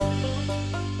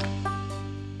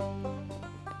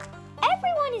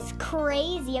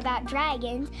crazy about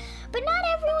dragons, but not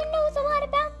everyone knows a lot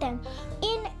about them.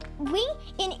 In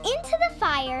Into the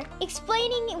Fire,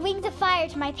 explaining Wings of Fire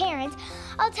to my parents,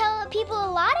 I'll tell people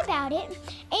a lot about it.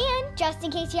 And just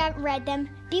in case you haven't read them,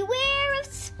 beware of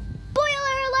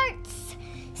spoiler alerts.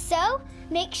 So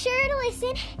make sure to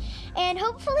listen, and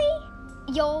hopefully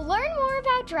you'll learn more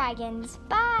about dragons.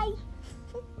 Bye!